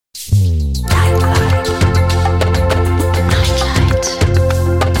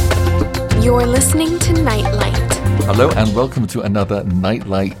Hello and welcome to another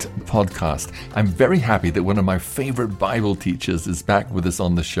Nightlight podcast. I'm very happy that one of my favorite Bible teachers is back with us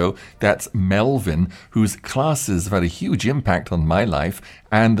on the show. That's Melvin, whose classes have had a huge impact on my life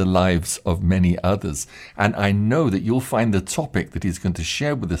and the lives of many others. And I know that you'll find the topic that he's going to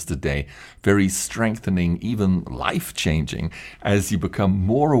share with us today very strengthening, even life-changing, as you become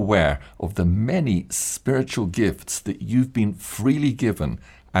more aware of the many spiritual gifts that you've been freely given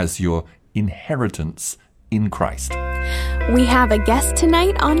as your inheritance in Christ. We have a guest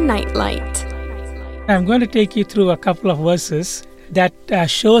tonight on Nightlight. I'm going to take you through a couple of verses that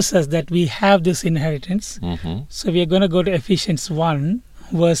shows us that we have this inheritance. So we are going to go to Ephesians 1,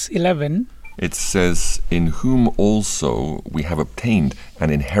 verse 11. It says, "In whom also we have obtained an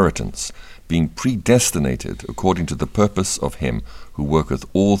inheritance, being predestinated according to the purpose of him who worketh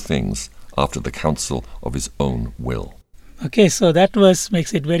all things after the counsel of his own will." Okay, so that verse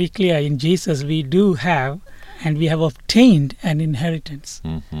makes it very clear. In Jesus, we do have, and we have obtained an inheritance.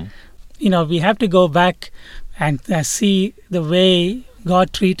 You know, we have to go back and see the way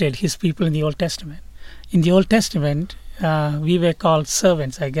God treated his people in the Old Testament. In the Old Testament, we were called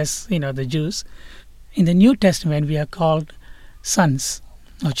servants, I guess, the Jews. In the New Testament, we are called sons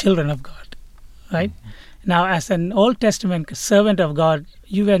or children of God, right? Now, as an Old Testament servant of God,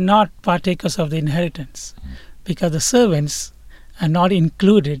 you were not partakers of the inheritance, because the servants are not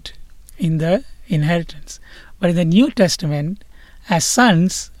included in the inheritance. But in the New Testament, as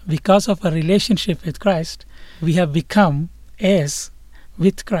sons, because of a relationship with Christ, we have become heirs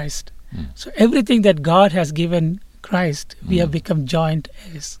with Christ. So everything that God has given Christ, we have become joint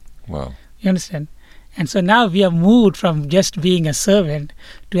heirs. Wow. You understand? And so now we have moved from just being a servant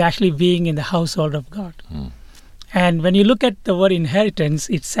to actually being in the household of God. And when you look at the word inheritance,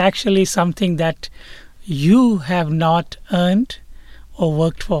 it's actually something that you have not earned or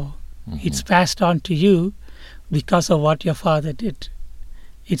worked for. It's passed on to you because of what your father did.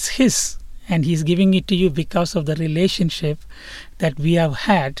 It's his, and he's giving it to you because of the relationship that we have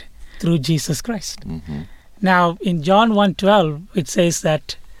had through Jesus Christ. Now, in John 1:12, it says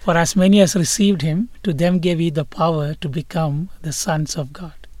that, "For as many as received him, to them gave he the power to become the sons of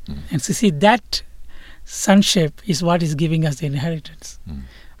God." And so see, that sonship is what is giving us the inheritance.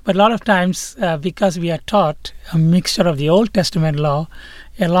 But a lot of times, because we are taught a mixture of the Old Testament law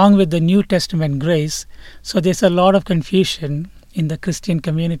along with the New Testament grace, so there's a lot of confusion in the Christian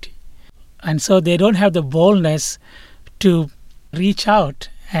community. And so they don't have the boldness to reach out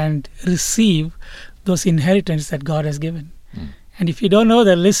and receive those inheritance that God has given. And if you don't know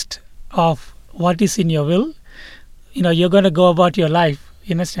the list of what is in your will, you're going to go about your life,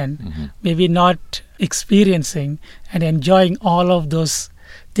 you understand, maybe not experiencing and enjoying all of those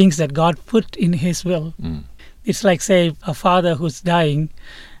things that God put in his will. It's like, say, a father who's dying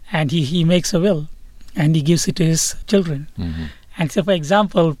and he makes a will and he gives it to his children. And so, for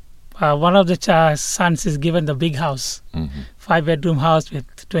example, one of the sons is given the big house, 5-bedroom house with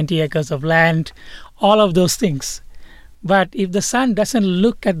 20 acres of land, all of those things. But if the son doesn't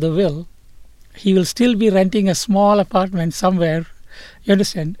look at the will, he will still be renting a small apartment somewhere, you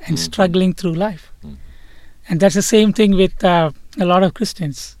understand, and struggling through life. And that's the same thing with a lot of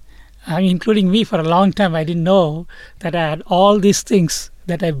Christians. Including me, for a long time, I didn't know that I had all these things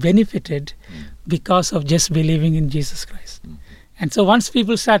that I benefited because of just believing in Jesus Christ. And so once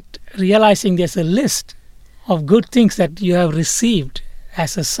people start realizing there's a list of good things that you have received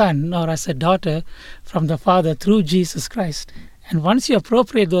as a son or as a daughter from the Father through Jesus Christ, and once you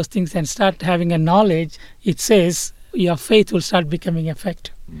appropriate those things and start having a knowledge, it says your faith will start becoming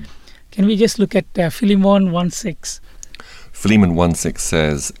effective. Can we just look at Philemon 1:6? Philemon 1:6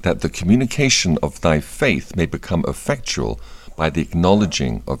 says that the communication of thy faith may become effectual by the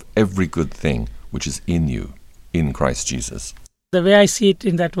acknowledging of every good thing which is in you, in Christ Jesus. The way I see it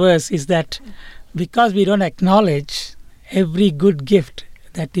in that verse is that because we don't acknowledge every good gift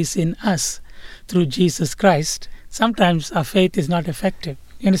that is in us through Jesus Christ, sometimes our faith is not effective.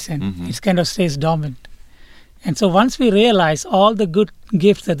 You understand? It kind of stays dormant. And so once we realize all the good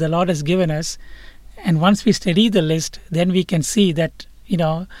gifts that the Lord has given us, and once we study the list, then we can see that,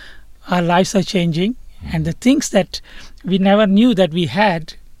 our lives are changing, and the things that we never knew that we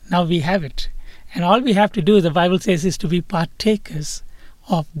had, now we have it. And all we have to do, the Bible says, is to be partakers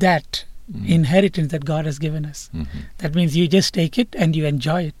of that inheritance that God has given us. That means you just take it and you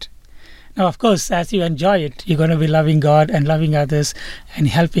enjoy it. Now, of course, as you enjoy it, you're going to be loving God and loving others and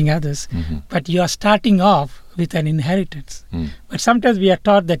helping others. But you are starting off with an inheritance. But sometimes we are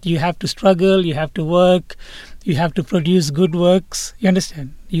taught that you have to struggle, you have to work, you have to produce good works. You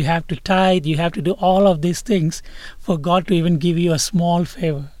understand? You have to tithe, you have to do all of these things for God to even give you a small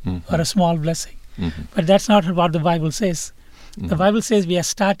favor or a small blessing. But that's not what the Bible says. The Bible says we are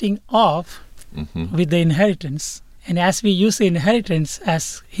starting off with the inheritance. And as we use the inheritance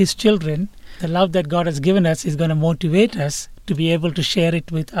as His children, the love that God has given us is going to motivate us to be able to share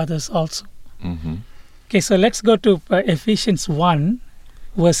it with others also. Okay, so let's go to Ephesians 1,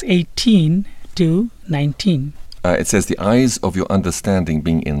 verse 18 to 19. It says, the eyes of your understanding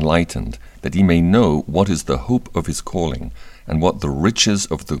being enlightened, that ye may know what is the hope of his calling, and what the riches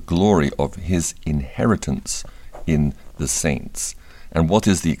of the glory of his inheritance in the saints, and what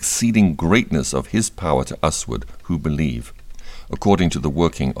is the exceeding greatness of his power to usward who believe, according to the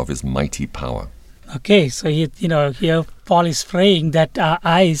working of his mighty power. Okay, so here Paul is praying that our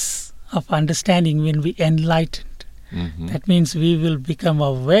eyes of understanding will be enlightened. That means we will become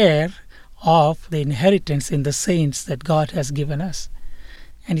aware of the inheritance in the saints that God has given us.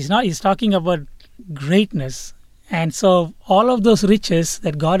 And he's talking about greatness. And so all of those riches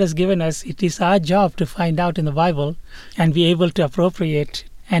that God has given us, it is our job to find out in the Bible and be able to appropriate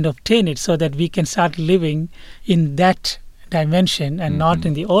and obtain it so that we can start living in that dimension and not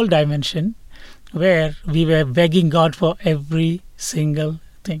in the old dimension where we were begging God for every single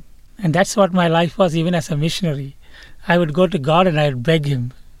thing. And that's what my life was even as a missionary. I would go to God and I would beg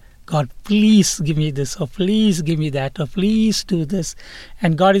Him, God, please give me this, or please give me that, or please do this.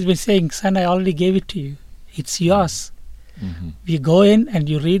 And God has been saying, son, I already gave it to you. It's yours. You go in and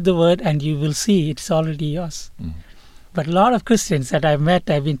you read the word and you will see it's already yours. But a lot of Christians that I've met,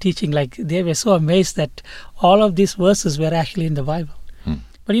 I've been teaching, like they were so amazed that all of these verses were actually in the Bible.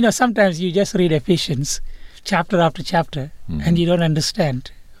 But sometimes you just read Ephesians chapter after chapter and you don't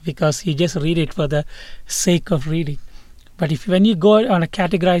understand because you just read it for the sake of reading. But when you go on a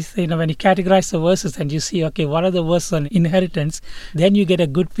categorize, when you categorize the verses and you see, okay, what are the verses on inheritance, then you get a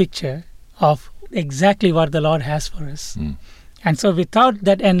good picture of exactly what the Lord has for us. And so without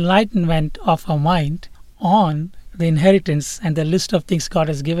that enlightenment of our mind on the inheritance and the list of things God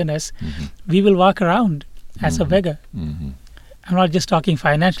has given us, we will walk around as a beggar. I'm not just talking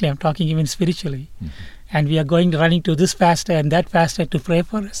financially, I'm talking even spiritually. And we are running to this pastor and that pastor to pray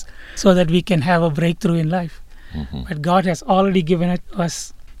for us so that we can have a breakthrough in life. But God has already given it to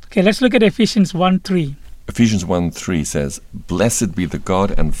us. Okay, let's look at Ephesians 1:3. Ephesians 1:3 says, Blessed be the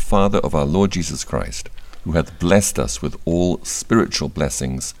God and Father of our Lord Jesus Christ, who hath blessed us with all spiritual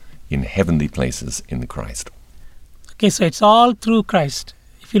blessings in heavenly places in Christ. Okay, so it's all through Christ.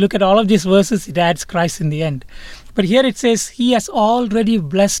 If you look at all of these verses, it adds Christ in the end. But here it says, He has already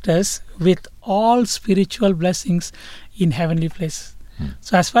blessed us with all spiritual blessings in heavenly places.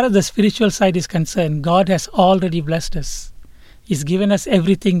 So as far as the spiritual side is concerned, God has already blessed us. He's given us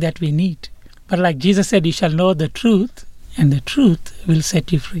everything that we need. But like Jesus said, you shall know the truth, and the truth will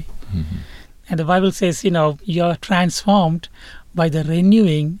set you free. And the Bible says, you're transformed by the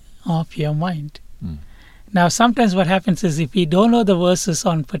renewing of your mind. Now, sometimes what happens is if we don't know the verses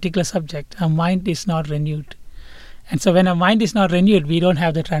on a particular subject, our mind is not renewed. And so when our mind is not renewed, we don't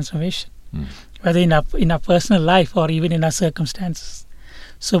have the transformation, whether in our personal life or even in our circumstances.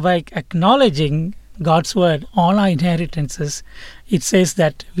 So by acknowledging God's word on our inheritances, it says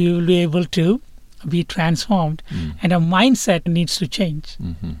that we will be able to be transformed, and our mindset needs to change.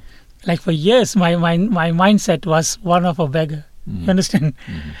 Like for years, my mindset was one of a beggar. You understand?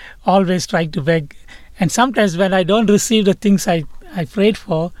 Always trying to beg. And sometimes when I don't receive the things I prayed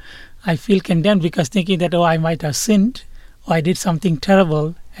for, I feel condemned because thinking that, I might have sinned, or I did something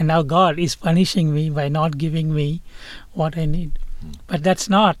terrible, and now God is punishing me by not giving me what I need. But that's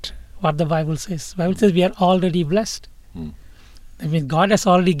not what the Bible says. The Bible says we are already blessed. I mean, God has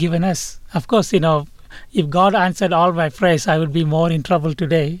already given us. Of course, if God answered all my prayers, I would be more in trouble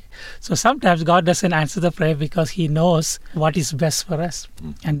today. So sometimes God doesn't answer the prayer because He knows what is best for us.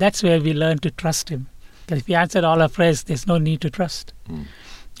 And that's where we learn to trust Him. Because if He answered all our prayers, there's no need to trust.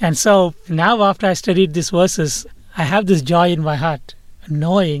 And so now after I studied these verses, I have this joy in my heart,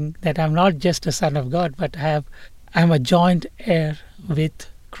 knowing that I'm not just a son of God, but I'm a joint heir with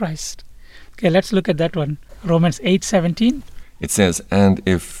Christ. Okay, let's look at that one. Romans 8:17. It says, And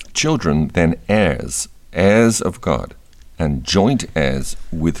if children, then heirs of God, and joint heirs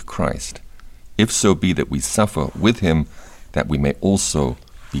with Christ, if so be that we suffer with Him, that we may also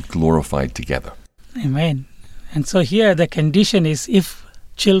be glorified together. Amen. And so here the condition is if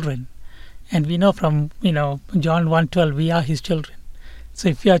children. And we know from, John 1:12, we are His children. So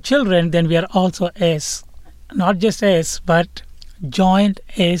if we are children, then we are also heirs. Not just heirs, but joint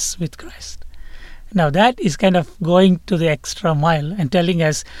heirs with Christ. Now that is kind of going to the extra mile and telling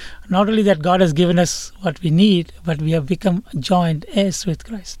us not only that God has given us what we need, but we have become joint heirs with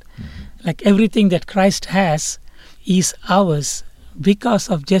Christ. Like everything that Christ has is ours because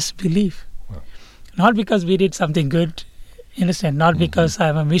of just belief. Not because we did something good, you understand, not because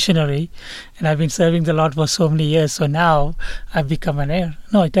I'm a missionary and I've been serving the Lord for so many years, so now I've become an heir.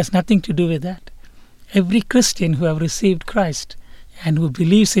 No, it has nothing to do with that. Every Christian who have received Christ and who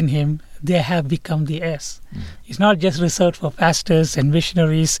believes in Him, they have become the heirs. It's not just reserved for pastors and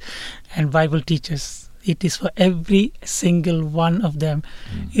missionaries and Bible teachers. It is for every single one of them,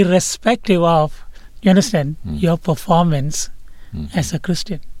 irrespective of, you understand, your performance as a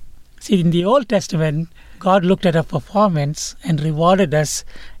Christian. See, in the Old Testament, God looked at our performance and rewarded us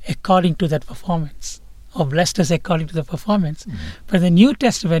according to that performance, or blessed us according to the performance. But in the New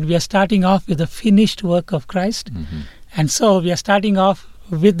Testament, we are starting off with the finished work of Christ. And so we are starting off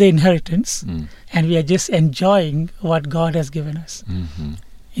with the inheritance, and we are just enjoying what God has given us.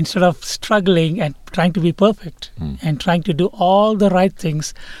 Instead of struggling and trying to be perfect and trying to do all the right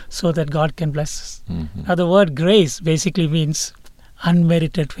things so that God can bless us. Now, the word grace basically means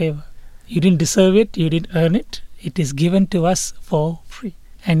unmerited favor. You didn't deserve it, you didn't earn it. It is given to us for free.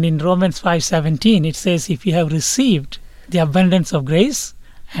 And in Romans 5:17, it says, if you have received the abundance of grace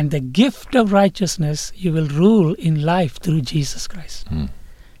and the gift of righteousness, you will rule in life through Jesus Christ.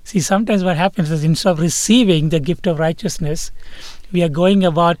 See, sometimes what happens is instead of receiving the gift of righteousness, we are going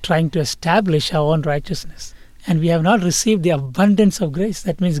about trying to establish our own righteousness. And we have not received the abundance of grace.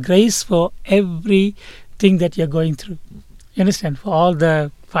 That means grace for everything that you're going through. You understand? For all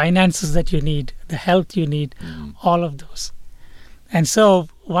the finances that you need, the health you need, all of those. And so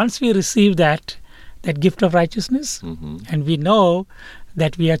once we receive that gift of righteousness, and we know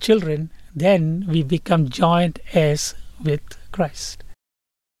that we are children, then we become joint heirs with Christ.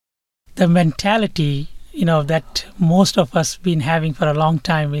 The mentality, that most of us been having for a long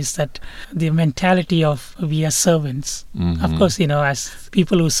time is that the mentality of we are servants. Of course, as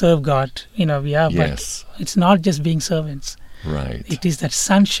people who serve God, we are, but it's not just being servants. Right. It is that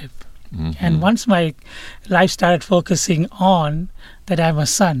sonship. And once my life started focusing on that I'm a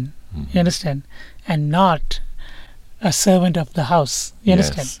son, you understand, and not a servant of the house. You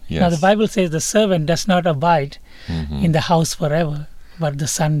understand? Now the Bible says the servant does not abide in the house forever, but the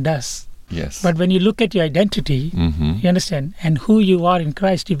son does. Yes. But when you look at your identity, you understand, and who you are in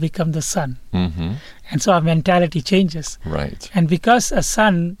Christ, you become the son. And so our mentality changes. Right. And because a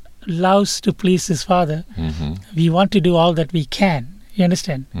son loves to please his father, we want to do all that we can, you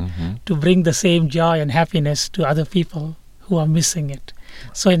understand, to bring the same joy and happiness to other people who are missing it.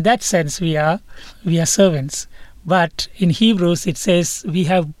 So in that sense, we are servants. But in Hebrews, it says we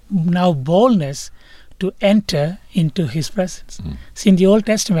have now boldness to enter into His presence. See, in the Old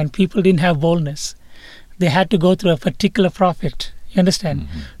Testament, people didn't have boldness. They had to go through a particular prophet, you understand,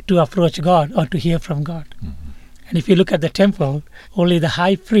 to approach God or to hear from God. And if you look at the temple, only the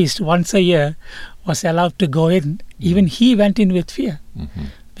high priest once a year was allowed to go in. Even he went in with fear,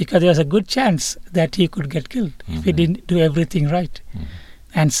 because there was a good chance that he could get killed if he didn't do everything right.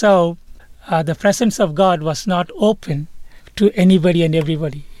 And so the presence of God was not open to anybody and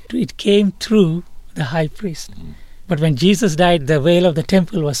everybody. It came through the high priest. But when Jesus died, the veil of the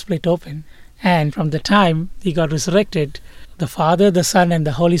temple was split open. And from the time He got resurrected, the Father, the Son, and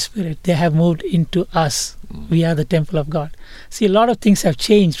the Holy Spirit, they have moved into us. We are the temple of God. See, a lot of things have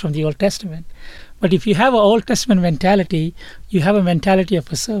changed from the Old Testament. But if you have an Old Testament mentality, you have a mentality of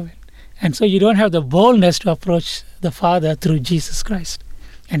a servant. And so you don't have the boldness to approach the Father through Jesus Christ.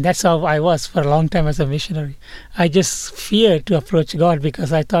 And that's how I was for a long time as a missionary. I just feared to approach God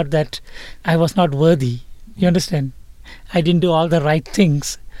because I thought that I was not worthy. You understand? I didn't do all the right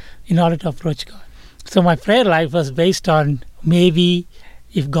things in order to approach God. So my prayer life was based on maybe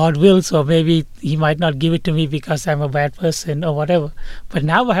if God wills, or maybe He might not give it to me because I'm a bad person or whatever. But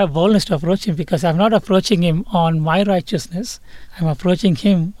now I have boldness to approach Him because I'm not approaching Him on my righteousness. I'm approaching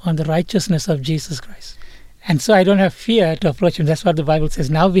Him on the righteousness of Jesus Christ. And so I don't have fear to approach Him. That's what the Bible says.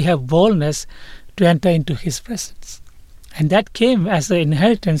 Now we have boldness to enter into His presence. And that came as an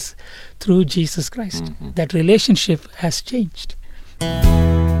inheritance through Jesus Christ. That relationship has changed.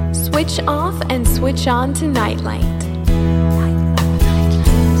 Switch off and switch on to Nightlight.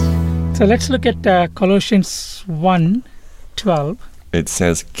 So let's look at Colossians 1:12. It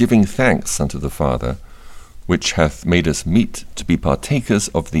says, giving thanks unto the Father, which hath made us meet to be partakers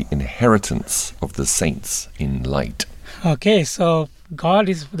of the inheritance of the saints in light. Okay, so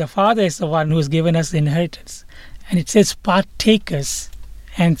the Father is the one who has given us the inheritance. And it says partakers.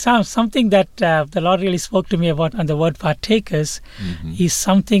 And something that the Lord really spoke to me about on the word partakers is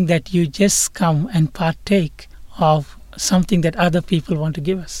something that you just come and partake of something that other people want to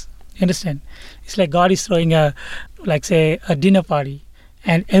give us. You understand? It's like God is throwing a dinner party,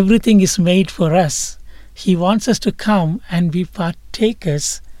 and everything is made for us. He wants us to come and be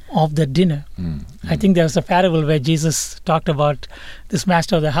partakers of the dinner. I think there was a parable where Jesus talked about this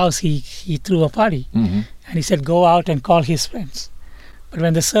master of the house. He threw a party, and he said, go out and call his friends. But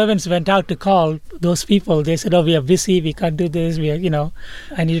when the servants went out to call those people, they said, oh, we are busy, we can't do this,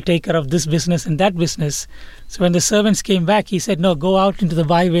 I need to take care of this business and that business. So when the servants came back, he said, no, go out into the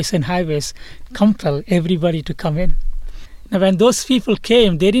byways and highways, compel everybody to come in. Now, when those people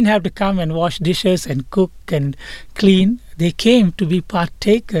came, they didn't have to come and wash dishes and cook and clean. They came to be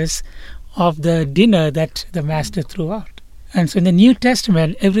partakers of the dinner that the master threw out. And so in the New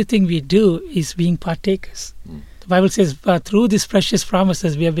Testament, everything we do is being partakers. The Bible says, through these precious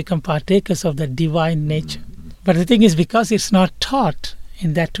promises, we have become partakers of the divine nature. But the thing is, because it's not taught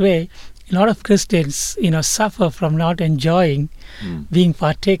in that way, a lot of Christians, suffer from not enjoying being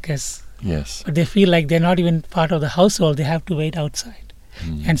partakers. Yes. But they feel like they're not even part of the household. They have to wait outside.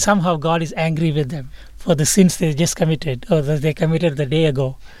 And somehow God is angry with them for the sins they just committed or that they committed the day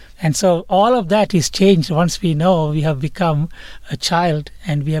ago. And so all of that is changed once we know we have become a child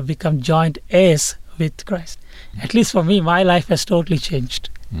and we have become joint heirs with Christ. At least for me, my life has totally changed.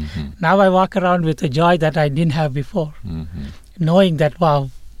 Now I walk around with a joy that I didn't have before, knowing that, wow,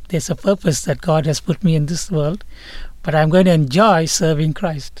 there's a purpose that God has put me in this world, but I'm going to enjoy serving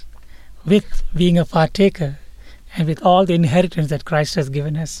Christ with being a partaker and with all the inheritance that Christ has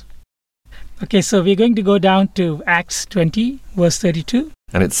given us. Okay, so we're going to go down to Acts 20, verse 32.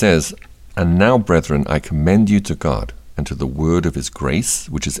 And it says, and now, brethren, I commend you to God and to the word of his grace,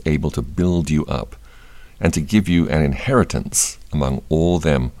 which is able to build you up, and to give you an inheritance among all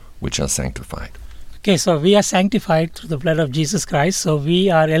them which are sanctified. Okay, so we are sanctified through the blood of Jesus Christ, so we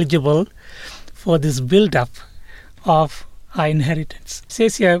are eligible for this build-up of our inheritance. It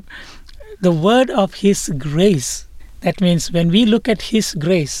says here, the word of his grace. That means when we look at his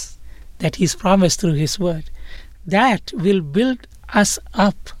grace that he's promised through his word, that will build us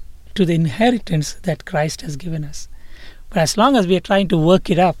up to the inheritance that Christ has given us. But as long as we are trying to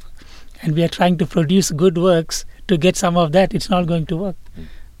work it up, and we are trying to produce good works to get some of that, it's not going to work.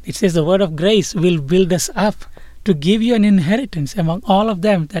 It says the word of grace will build us up to give you an inheritance among all of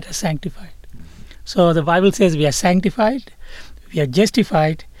them that are sanctified. So the Bible says we are sanctified, we are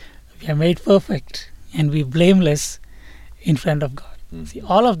justified, we are made perfect, and we are blameless in front of God. See,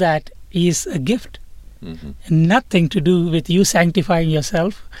 all of that is a gift. Nothing to do with you sanctifying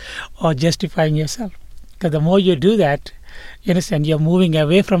yourself or justifying yourself. Because the more you do that, you understand, you're moving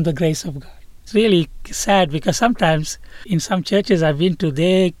away from the grace of God. It's really sad because sometimes in some churches I've been to,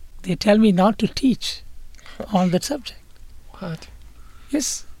 they tell me not to teach on that subject. What?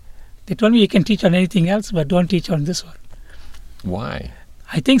 Yes. They told me you can teach on anything else, but don't teach on this one. Why?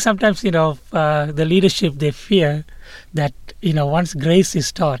 I think sometimes, the leadership, they fear that, once grace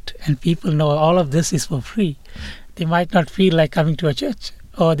is taught and people know all of this is for free, they might not feel like coming to a church,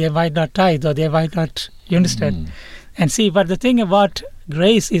 or they might not tithe, or they might not, you understand? And see, but the thing about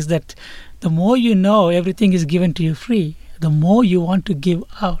grace is that the more you know everything is given to you free, the more you want to give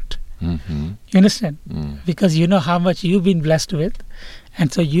out. You understand? Because you know how much you've been blessed with,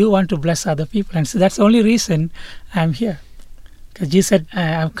 and so you want to bless other people. And so that's the only reason I'm here. Because Jesus said,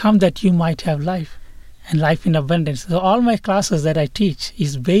 I've come that you might have life, and life in abundance. So all my classes that I teach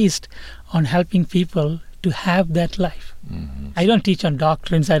is based on helping people to have that life. I don't teach on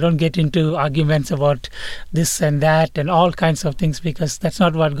doctrines. I don't get into arguments about this and that and all kinds of things, because that's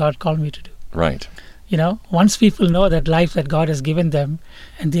not what God called me to do. Right. Once people know that life that God has given them,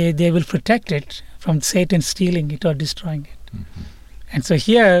 and they will protect it from Satan stealing it or destroying it. And so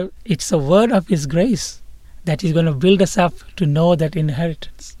here, it's the word of his grace that is going to build us up to know that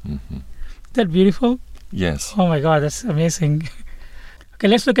inheritance. Isn't that beautiful? Yes. Oh my God, that's amazing. Okay,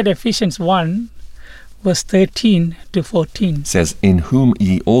 let's look at Ephesians 1, verse 13 to 14. It says, in whom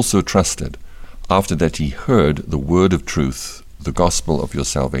ye also trusted, after that ye heard the word of truth, the gospel of your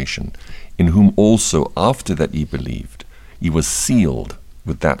salvation, in whom also after that ye believed, ye were sealed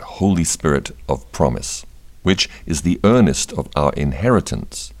with that Holy Spirit of promise, which is the earnest of our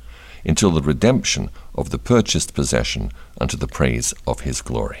inheritance, until the redemption of the purchased possession unto the praise of his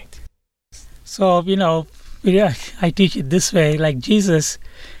glory. So, I teach it this way, like Jesus,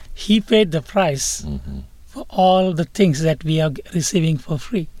 he paid the price for all the things that we are receiving for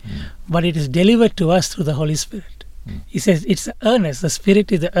free. But it is delivered to us through the Holy Spirit. He says it's the earnest, the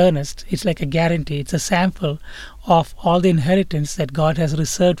Spirit is the earnest. It's like a guarantee, it's a sample of all the inheritance that God has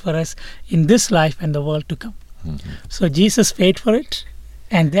reserved for us in this life and the world to come. So Jesus paid for it,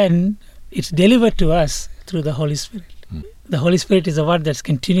 and then it's delivered to us through the Holy Spirit. The Holy Spirit is the one that's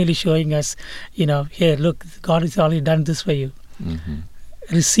continually showing us, here, look, God has already done this for you.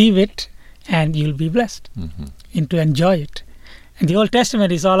 Receive it, and you'll be blessed and to enjoy it. And the Old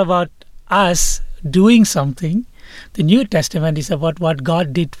Testament is all about us doing something. The New Testament is about what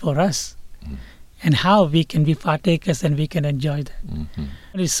God did for us and how we can be partakers and we can enjoy that. Mm-hmm.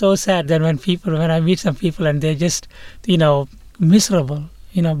 It's so sad that when I meet some people and they're just, miserable,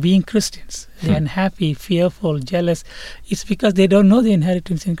 being Christians, they're unhappy, fearful, jealous, it's because they don't know the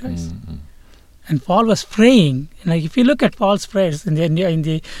inheritance in Christ. Mm-hmm. And Paul was praying. If you look at Paul's prayers in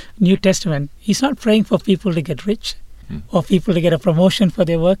the New Testament, he's not praying for people to get rich or people to get a promotion for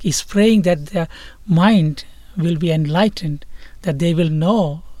their work. He's praying that their mind will be enlightened, that they will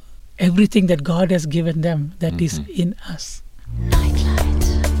know everything that God has given them that is in us. Nightlight.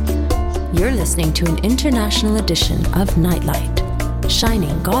 You're listening to an international edition of Nightlight,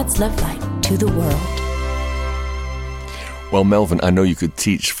 shining God's love light to the world. Well, Melvin, I know you could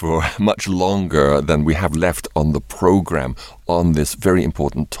teach for much longer than we have left on the program on this very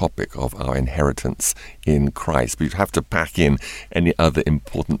important topic of our inheritance in Christ. But you'd have to pack in any other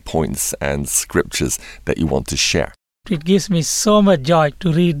important points and scriptures that you want to share. It gives me so much joy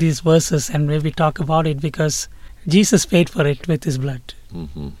to read these verses and maybe talk about it because Jesus paid for it with his blood,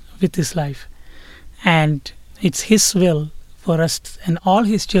 with his life. And it's his will for us and all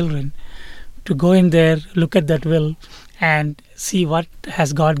his children to go in there, look at that will, and see what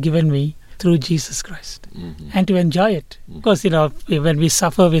has God given me through Jesus Christ, and to enjoy it. Of course, when we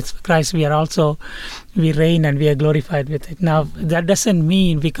suffer with Christ, we reign and we are glorified with it. Now, that doesn't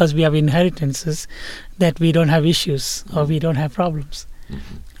mean because we have inheritances that we don't have issues or we don't have problems.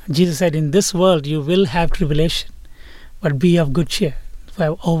 Jesus said, in this world you will have tribulation, but be of good cheer, for I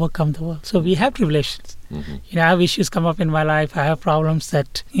have overcome the world. So we have tribulations. I have issues come up in my life. I have problems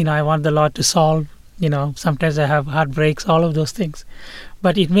that, I want the Lord to solve. Sometimes I have heartbreaks, all of those things.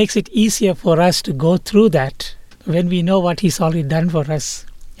 But it makes it easier for us to go through that when we know what he's already done for us.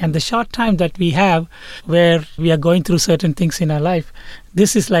 And the short time that we have where we are going through certain things in our life,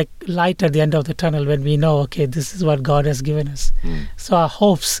 this is like light at the end of the tunnel when we know, okay, this is what God has given us. So our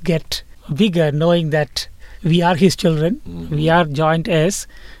hopes get bigger knowing that we are his children, we are joint heirs,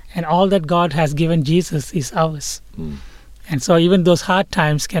 and all that God has given Jesus is ours. And so even those hard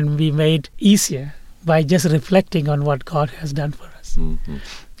times can be made easier by just reflecting on what God has done for us.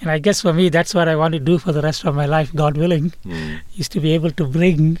 And I guess for me, that's what I want to do for the rest of my life, God willing, is to be able to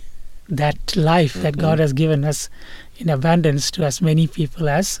bring that life that God has given us in abundance to as many people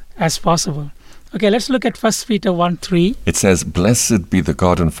as possible. Okay, let's look at 1 Peter 1:3. It says, "Blessed be the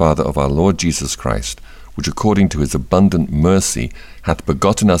God and Father of our Lord Jesus Christ, which according to his abundant mercy hath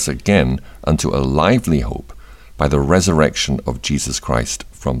begotten us again unto a lively hope by the resurrection of Jesus Christ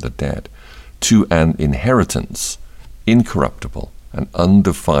from the dead, to an inheritance incorruptible and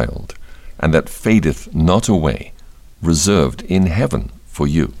undefiled, and that fadeth not away, reserved in heaven for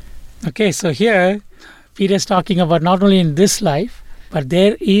you." Okay, so here Peter's talking about not only in this life, but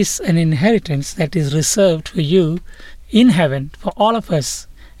there is an inheritance that is reserved for you in heaven for all of us.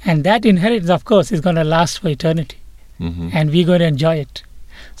 And that inheritance, of course, is going to last for eternity. And we're going to enjoy it.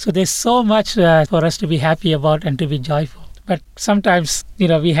 So there's so much for us to be happy about and to be joyful. But sometimes,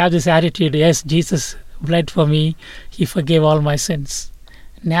 we have this attitude, yes, Jesus bled for me. He forgave all my sins.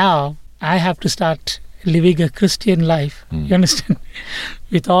 Now, I have to start living a Christian life, you understand,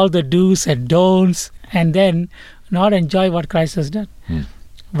 with all the do's and don'ts, and then not enjoy what Christ has done.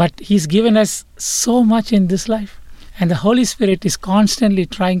 But he's given us so much in this life. And the Holy Spirit is constantly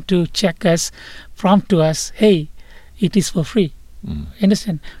trying to check us, prompt to us, hey, it is for free.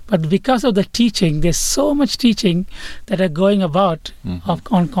 Understand? But because of the teaching, there's so much teaching that are going about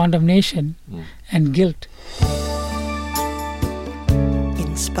on condemnation and guilt.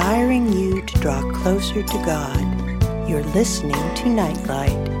 Inspiring you to draw closer to God. You're listening to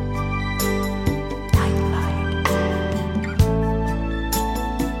Nightlight.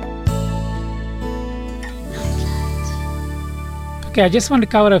 Okay, I just want to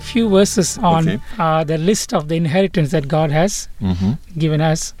cover a few verses on the list of the inheritance that God has given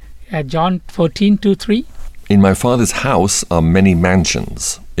us. John 14:2-3. "In my Father's house are many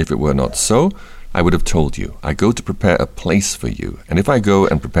mansions. If it were not so, I would have told you. I go to prepare a place for you. And if I go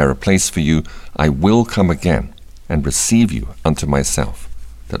and prepare a place for you, I will come again and receive you unto myself,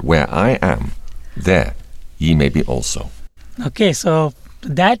 that where I am, there ye may be also." Okay, so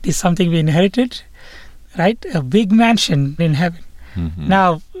that is something we inherited, right? A big mansion in heaven.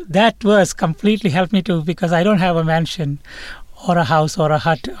 Now, that verse completely helped me too, because I don't have a mansion or a house or a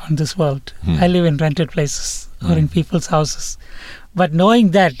hut on this world. I live in rented places or in people's houses. But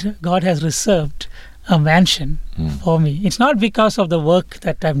knowing that God has reserved a mansion for me, it's not because of the work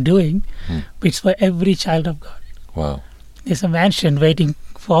that I'm doing, but it's for every child of God. Wow. There's a mansion waiting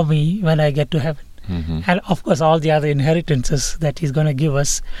for me when I get to heaven. and of course all the other inheritances that He's going to give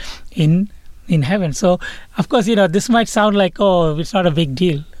us in heaven. So, of course, this might sound like, oh, it's not a big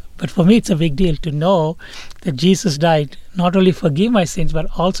deal. But for me, it's a big deal to know that Jesus died, not only forgive my sins, but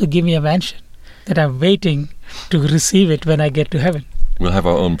also give me a mansion that I'm waiting to receive it when I get to heaven. We'll have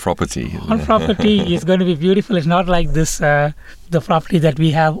our own property. Our property is going to be beautiful. It's not like this, the property that we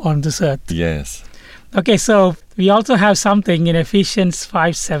have on this earth. Yes. Okay, so we also have something in Ephesians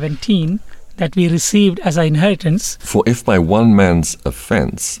 5:17 that we received as our inheritance. For if by one man's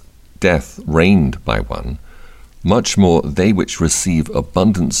offense death reigned by one, much more they which receive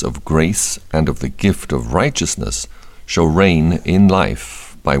abundance of grace and of the gift of righteousness shall reign in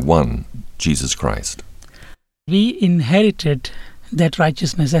life by one, Jesus Christ. We inherited that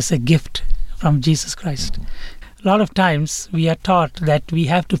righteousness as a gift from Jesus Christ. A lot of times we are taught that we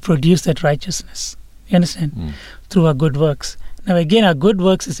have to produce that righteousness, you understand, through our good works. Now again, our good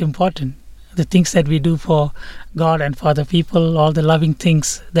works is important. The things that we do for God and for the people, all the loving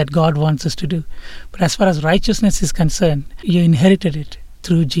things that God wants us to do. But as far as righteousness is concerned, you inherited it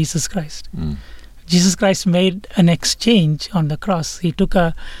through Jesus Christ. Jesus Christ made an exchange on the cross. He took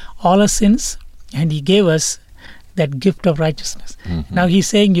all our sins and He gave us that gift of righteousness. Now He's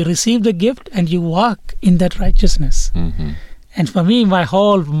saying you receive the gift and you walk in that righteousness. And for me, my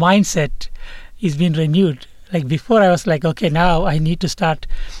whole mindset is being renewed. Like before, I was like, okay, now I need to start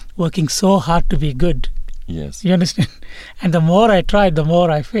working so hard to be good. Yes. You understand? And the more I tried, the more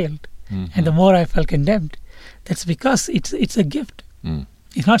I failed. And the more I felt condemned. That's because it's a gift.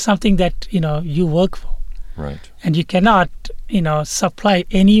 It's not something that, you work for. Right. And you cannot, supply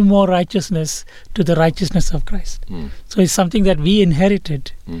any more righteousness to the righteousness of Christ. So it's something that we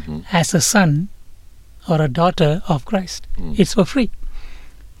inherited as a son or a daughter of Christ. It's for free.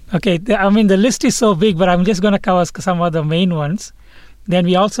 Okay, the list is so big, but I'm just going to cover some of the main ones. Then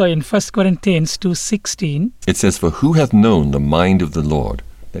we also, in 1 Corinthians 2:16, it says, For who hath known the mind of the Lord,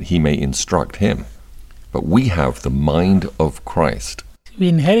 that He may instruct him? But we have the mind of Christ. We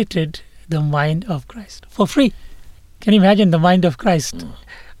inherited the mind of Christ for free. Can you imagine the mind of Christ?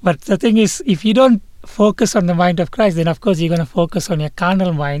 But the thing is, if you don't focus on the mind of Christ, then of course you're going to focus on your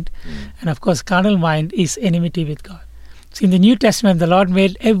carnal mind. And of course, carnal mind is enmity with God. So in the New Testament, the Lord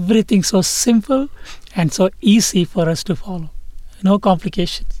made everything so simple and so easy for us to follow. No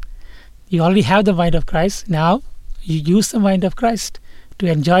complications. You already have the mind of Christ. Now you use the mind of Christ to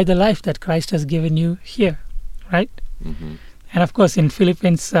enjoy the life that Christ has given you here, right? And of course, in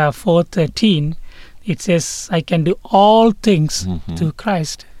Philippians 4:13, it says, I can do all things through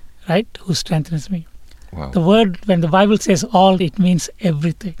Christ, right, who strengthens me. Wow. The word, when the Bible says all, it means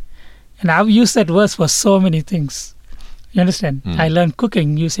everything. And I've used that verse for so many things. You understand? I learned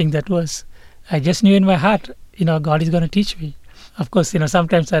cooking using that verse. I just knew in my heart, God is going to teach me. Of course,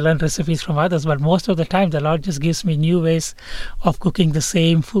 sometimes I learn recipes from others, but most of the time the Lord just gives me new ways of cooking the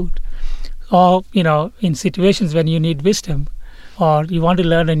same food. Or, in situations when you need wisdom or you want to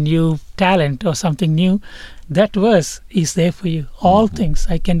learn a new talent or something new, that verse is there for you. All things,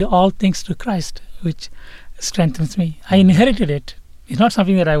 I can do all things through Christ, which strengthens me. I inherited it. It's not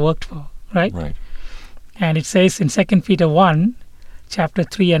something that I worked for, right? Right. And it says in 2 Peter 1, chapter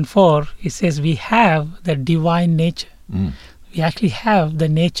 3 and 4, it says we have the divine nature. We actually have the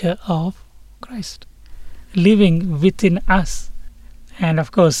nature of Christ living within us. And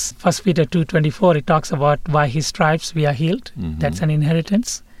of course, 1 Peter 2:24, it talks about by His stripes we are healed. That's an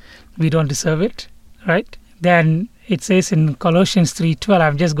inheritance. We don't deserve it, right? Then it says in Colossians 3:12,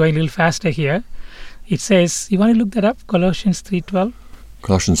 I'm just going a little faster here. It says, you want to look that up? Colossians 3:12?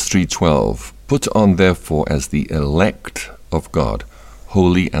 Colossians 3:12, Put on therefore as the elect of God,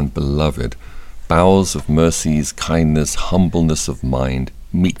 holy and beloved, bowels of mercies, kindness, humbleness of mind,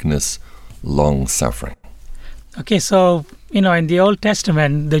 meekness, long-suffering. Okay, so, in the Old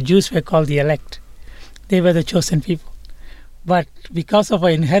Testament, the Jews were called the elect. They were the chosen people. But because of our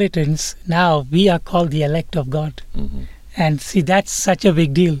inheritance, now we are called the elect of God. And see, that's such a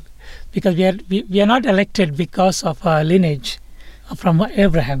big deal. Because we are not elected because of our lineage from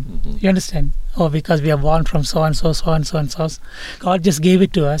Abraham. You understand? Or because we are born from so-and-so, so-and-so, and so. God just gave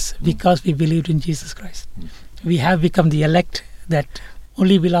it to us because we believed in Jesus Christ. We have become the elect that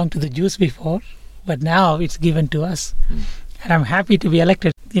only belonged to the Jews before, but now it's given to us. And I'm happy to be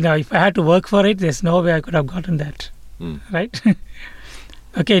elected. If I had to work for it, there's no way I could have gotten that. Right?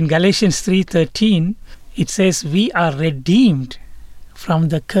 Okay, in Galatians 3:13, it says we are redeemed from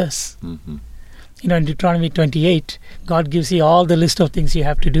the curse. In Deuteronomy 28, God gives you all the list of things you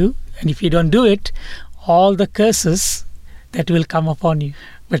have to do. And if you don't do it, all the curses that will come upon you.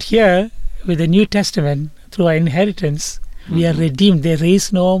 But here, with the New Testament, through our inheritance, we are redeemed. There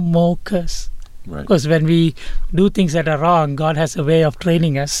is no more curse. Right. Because when we do things that are wrong, God has a way of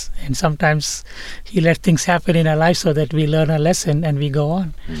training us. And sometimes He lets things happen in our life so that we learn a lesson and we go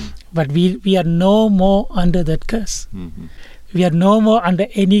on. But we are no more under that curse. We are no more under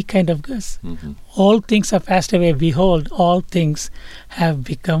any kind of curse. All things are passed away. Behold, all things have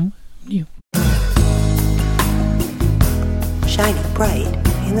become new. Shining bright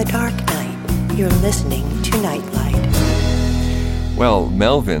in the dark night, you're listening to Nightlight. Well,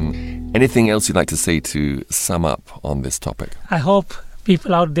 Melvin, anything else you'd like to say to sum up on this topic? I hope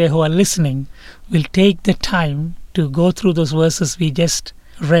people out there who are listening will take the time to go through those verses we just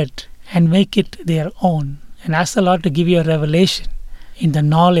read and make it their own and ask the Lord to give you a revelation in the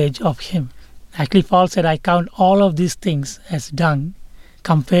knowledge of Him. Actually, Paul said, I count all of these things as dung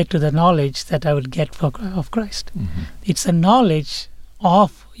compared to the knowledge that I will get of Christ. It's a knowledge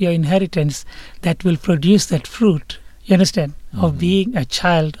of your inheritance that will produce that fruit, you understand, of being a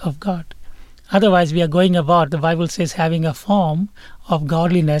child of God. Otherwise, we are going about, the Bible says, having a form of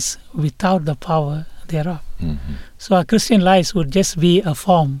godliness without the power thereof. So our Christian lives would just be a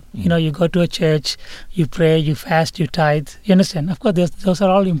form. You know, you go to a church, you pray, you fast, you tithe. You understand? Of course, those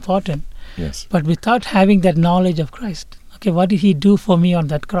are all important. Yes. But without having that knowledge of Christ, okay, what did He do for me on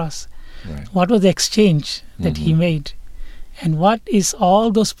that cross? Right. What was the exchange that He made? And what is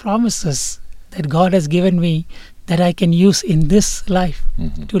all those promises that God has given me that I can use in this life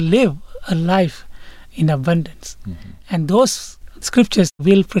to live a life in abundance? And those scriptures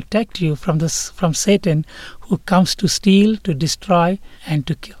will protect you from Satan, who comes to steal, to destroy, and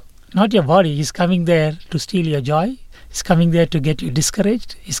to kill. Not your body. He's coming there to steal your joy. He's coming there to get you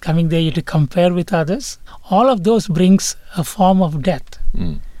discouraged. He's coming there to compare with others. All of those brings a form of death.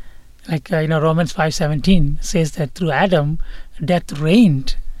 Like Romans 5:17 says that through Adam, death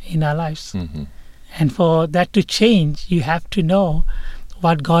reigned in our lives. And for that to change, you have to know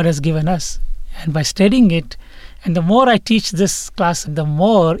what God has given us. And by studying it, and the more I teach this class, the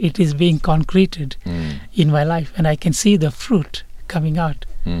more it is being concreted in my life. And I can see the fruit coming out.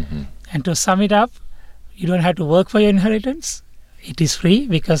 And to sum it up, you don't have to work for your inheritance. It is free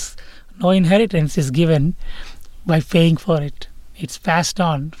because no inheritance is given by paying for it. It's passed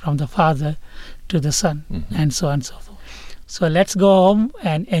on from the Father to the Son, and so on and so forth. So let's go home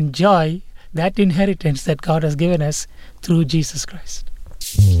and enjoy that inheritance that God has given us through Jesus Christ.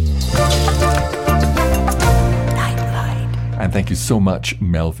 And thank you so much,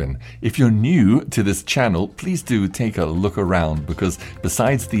 Melvin. If you're new to this channel, please do take a look around, because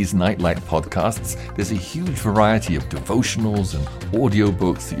besides these Nightlight podcasts, there's a huge variety of devotionals and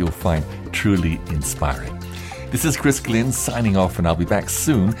audiobooks that you'll find truly inspiring. This is Chris Glynn signing off, and I'll be back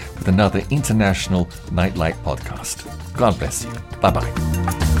soon with another international Nightlight podcast. God bless you. Bye-bye.